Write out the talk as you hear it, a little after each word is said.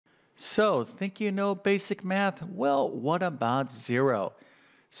So, think you know basic math? Well, what about zero?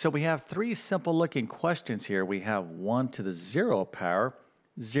 So, we have three simple looking questions here. We have 1 to the 0 power,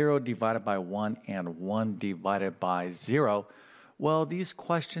 0 divided by 1, and 1 divided by 0. Well, these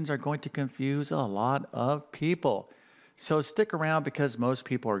questions are going to confuse a lot of people. So, stick around because most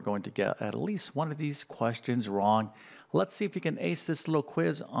people are going to get at least one of these questions wrong. Let's see if you can ace this little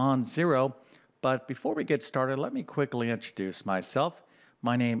quiz on zero. But before we get started, let me quickly introduce myself.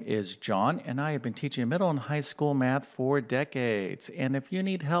 My name is John, and I have been teaching middle and high school math for decades. And if you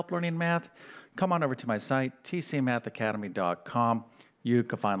need help learning math, come on over to my site, tcmathacademy.com. You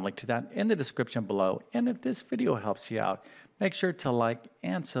can find a link to that in the description below. And if this video helps you out, make sure to like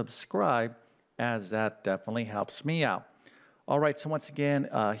and subscribe, as that definitely helps me out. All right, so once again,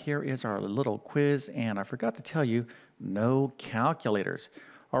 here is our little quiz, and I forgot to tell you, no calculators.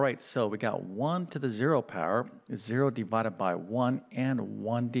 All right, so we got 1 to the 0 power, 0 divided by 1, and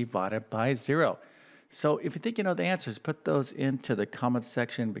 1 divided by 0. So if you think you know the answers, put those into the comment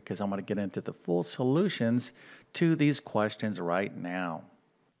section because I'm going to get into the full solutions to these questions right now.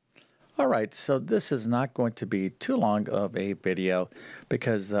 All right, so this is not going to be too long of a video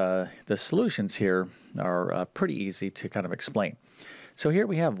because the solutions here are pretty easy to kind of explain. So here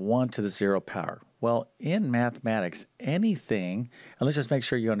we have 1 to the 0 power. Well, in mathematics, anything, and let's just make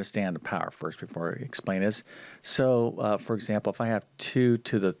sure you understand the power first before I explain this. So, for example, if I have 2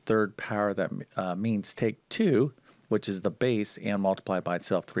 to the third power, that means take 2, which is the base, and multiply it by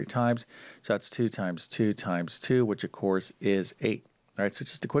itself 3 times. So that's 2 times 2 times 2, which of course is 8. All right, so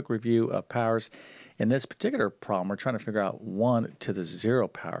just a quick review of powers. In this particular problem, we're trying to figure out 1 to the 0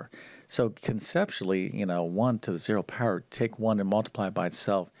 power. So conceptually, 1 to the 0 power, take 1 and multiply by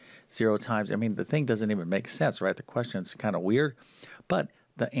itself 0 times. I mean, the thing doesn't even make sense, right? The question's kind of weird, but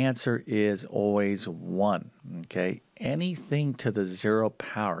the answer is always 1, okay? Anything to the 0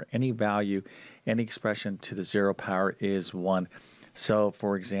 power, any value, any expression to the 0 power is 1. So,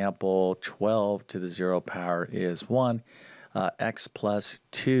 for example, 12 to the 0 power is 1. X plus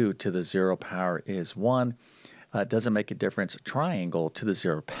 2 to the 0 power is 1. Doesn't make a difference. Triangle to the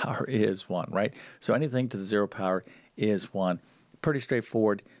 0 power is 1, right? So anything to the 0 power is 1. Pretty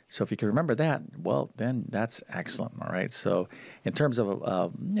straightforward. So if you can remember that, well, then that's excellent, all right? So in terms of,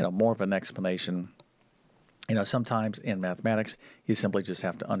 more of an explanation, sometimes in mathematics, you simply just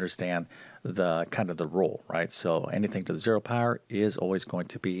have to understand the kind of the rule, right? So anything to the 0 power is always going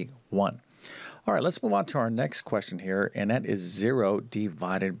to be 1. All right, let's move on to our next question here, and that is 0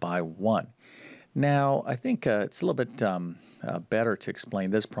 divided by 1. Now, I think it's a little bit better to explain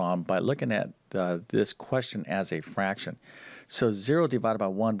this problem by looking at this question as a fraction. So 0 divided by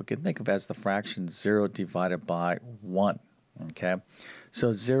 1, we can think of as the fraction 0 divided by 1, okay?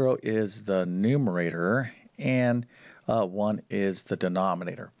 So 0 is the numerator, and 1 is the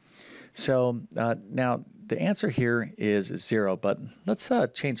denominator. So now the answer here is 0, but let's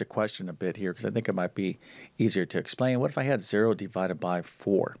change the question a bit here because I think it might be easier to explain. What if I had 0 divided by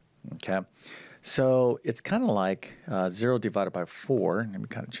 4? Okay, so it's kind of like 0 divided by 4. Let me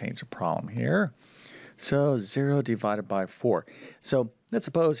kind of change the problem here. So 0 divided by 4. So let's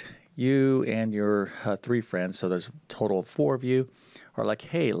suppose you and your 3 friends, so there's a total of 4 of you, are like,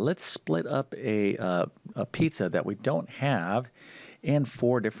 hey, let's split up a pizza that we don't have in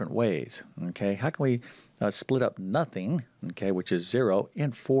 4 different ways. Okay, how can we split up nothing, okay, which is 0,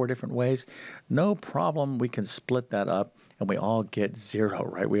 in 4 different ways? No problem, we can split that up and we all get 0,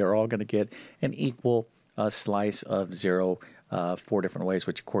 right? We are all going to get an equal slice of 0 4 different ways,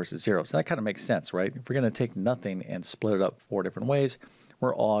 which of course is 0. So that kind of makes sense, right? If we're going to take nothing and split it up 4 different ways,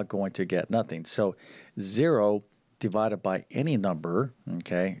 we're all going to get nothing. So 0 divided by any number,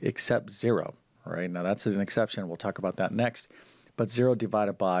 okay, except 0, right? Now that's an exception. We'll talk about that next. But 0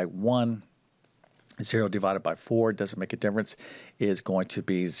 divided by 1, 0 divided by 4, doesn't make a difference, is going to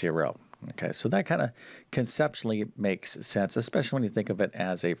be 0. Okay, so that kind of conceptually makes sense, especially when you think of it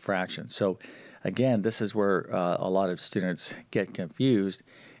as a fraction. So again, this is where a lot of students get confused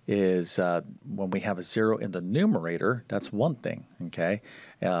is when we have a 0 in the numerator, that's one thing, okay?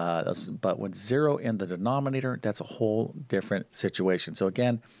 But with 0 in the denominator, that's a whole different situation. So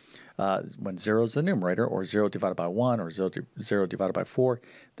again, when 0 is the numerator, or 0 divided by 1, or 0 divided by 4,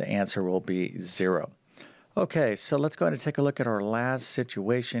 the answer will be 0. Okay, so let's go ahead and take a look at our last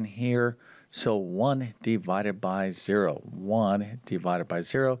situation here. So 1 divided by 0. 1 divided by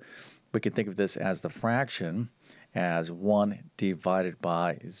 0. We can think of this as the fraction as 1 divided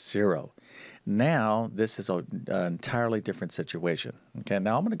by 0. Now, this is an entirely different situation. Okay,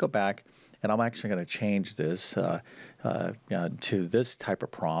 now I'm going to go back and I'm actually going to change this to this type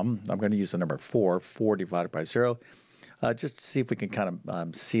of problem. I'm going to use the number 4, 4 divided by 0. just to see if we can kind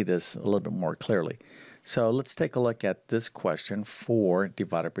of see this a little bit more clearly. So let's take a look at this question, 4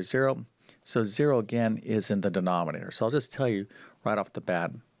 divided by 0. So 0 again is in the denominator. So I'll just tell you right off the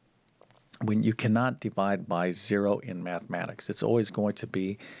bat, when you cannot divide by 0 in mathematics, it's always going to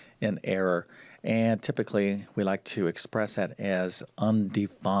be an error. And typically, we like to express that as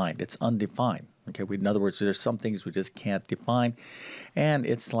undefined. It's undefined. Okay, in other words, there's some things we just can't define. And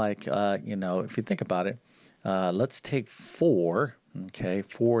it's like, if you think about it, let's take 4, okay,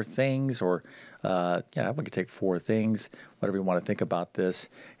 4 things, or we could take 4 things, whatever you want to think about this.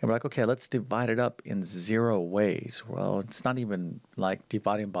 And we're like, okay, let's divide it up in 0 ways. Well, it's not even like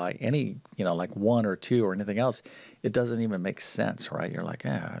dividing by any, like 1 or 2 or anything else. It doesn't even make sense, right? You're like,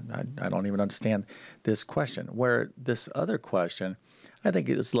 I don't even understand this question. Where this other question, I think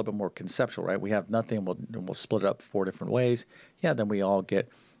it's a little bit more conceptual, right? We have nothing, we'll split it up 4 different ways. Yeah, then we all get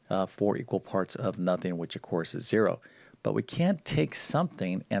 4 equal parts of nothing, which of course is 0. But we can't take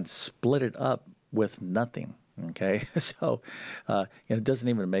something and split it up with nothing, okay? So it doesn't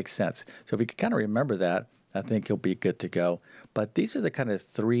even make sense. So if you can kind of remember that, I think you'll be good to go. But these are the kind of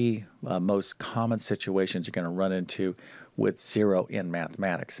 3 most common situations you're going to run into with 0 in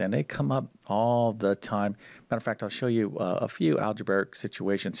mathematics. And they come up all the time. Matter of fact, I'll show you a few algebraic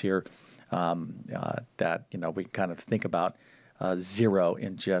situations here that, we kind of think about 0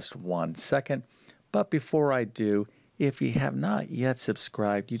 in just 1 second. But before I do, if you have not yet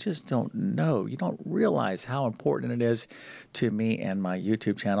subscribed, you just don't know. You don't realize how important it is to me and my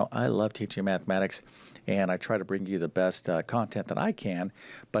YouTube channel. I love teaching mathematics, and I try to bring you the best content that I can.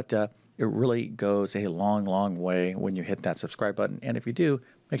 But it really goes a long, long way when you hit that subscribe button. And if you do,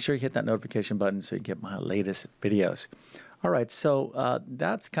 make sure you hit that notification button so you get my latest videos. All right, so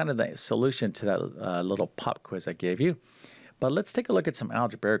that's kind of the solution to that little pop quiz I gave you. But let's take a look at some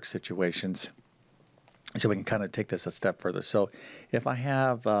algebraic situations so we can kind of take this a step further. So if I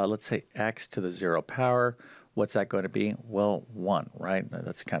have, let's say, x to the 0 power, what's that going to be? Well, 1, right?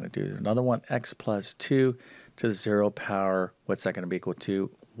 Let's kind of do another one. X plus 2 to the 0 power, what's that going to be equal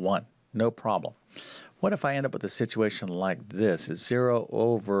to? 1. No problem. What if I end up with a situation like this? Is 0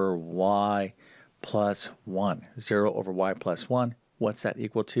 over y plus 1. 0 over y plus 1. What's that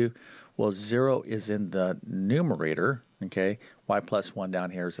equal to? Well, 0 is in the numerator, okay? Y plus 1 down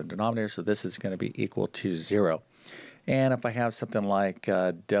here is the denominator, so this is going to be equal to 0. And if I have something like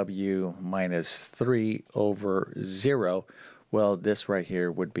w minus 3 over 0, well, this right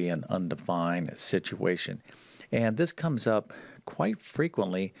here would be an undefined situation. And this comes up quite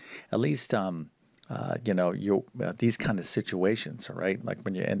frequently, at least these kind of situations, right? Like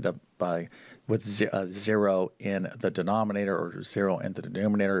when you end up with 0 in the denominator, or 0 in the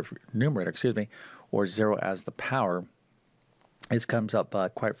numerator, or 0 as the power. This comes up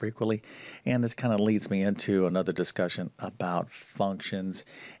quite frequently, and this kind of leads me into another discussion about functions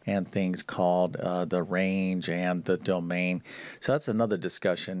and things called the range and the domain. So that's another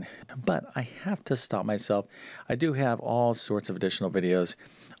discussion, but I have to stop myself. I do have all sorts of additional videos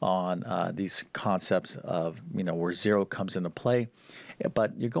on these concepts of, where 0 comes into play,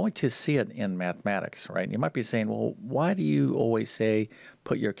 but you're going to see it in mathematics, right? You might be saying, well, why do you always say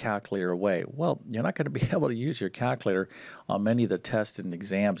put your calculator away? Well, you're not going to be able to use your calculator on many of the tests and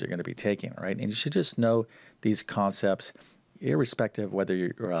exams you're going to be taking, right? And you should just know these concepts irrespective of whether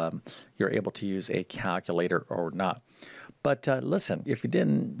you're able to use a calculator or not. But listen, if you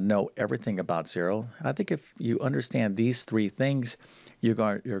didn't know everything about 0, I think if you understand these 3 things, you're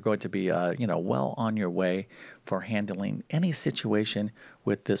going to be well on your way for handling any situation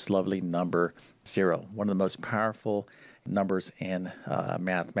with this lovely number 0, one of the most powerful numbers in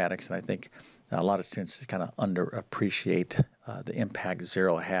mathematics. And I think a lot of students just kind of underappreciate the impact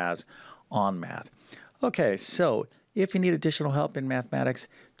 0 has on math. Okay, so if you need additional help in mathematics,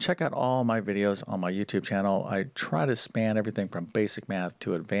 check out all my videos on my YouTube channel. I try to span everything from basic math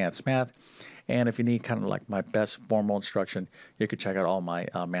to advanced math. And if you need kind of like my best formal instruction, you can check out all my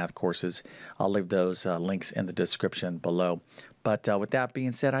math courses. I'll leave those links in the description below. But with that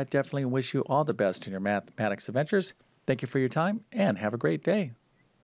being said, I definitely wish you all the best in your mathematics adventures. Thank you for your time, and have a great day.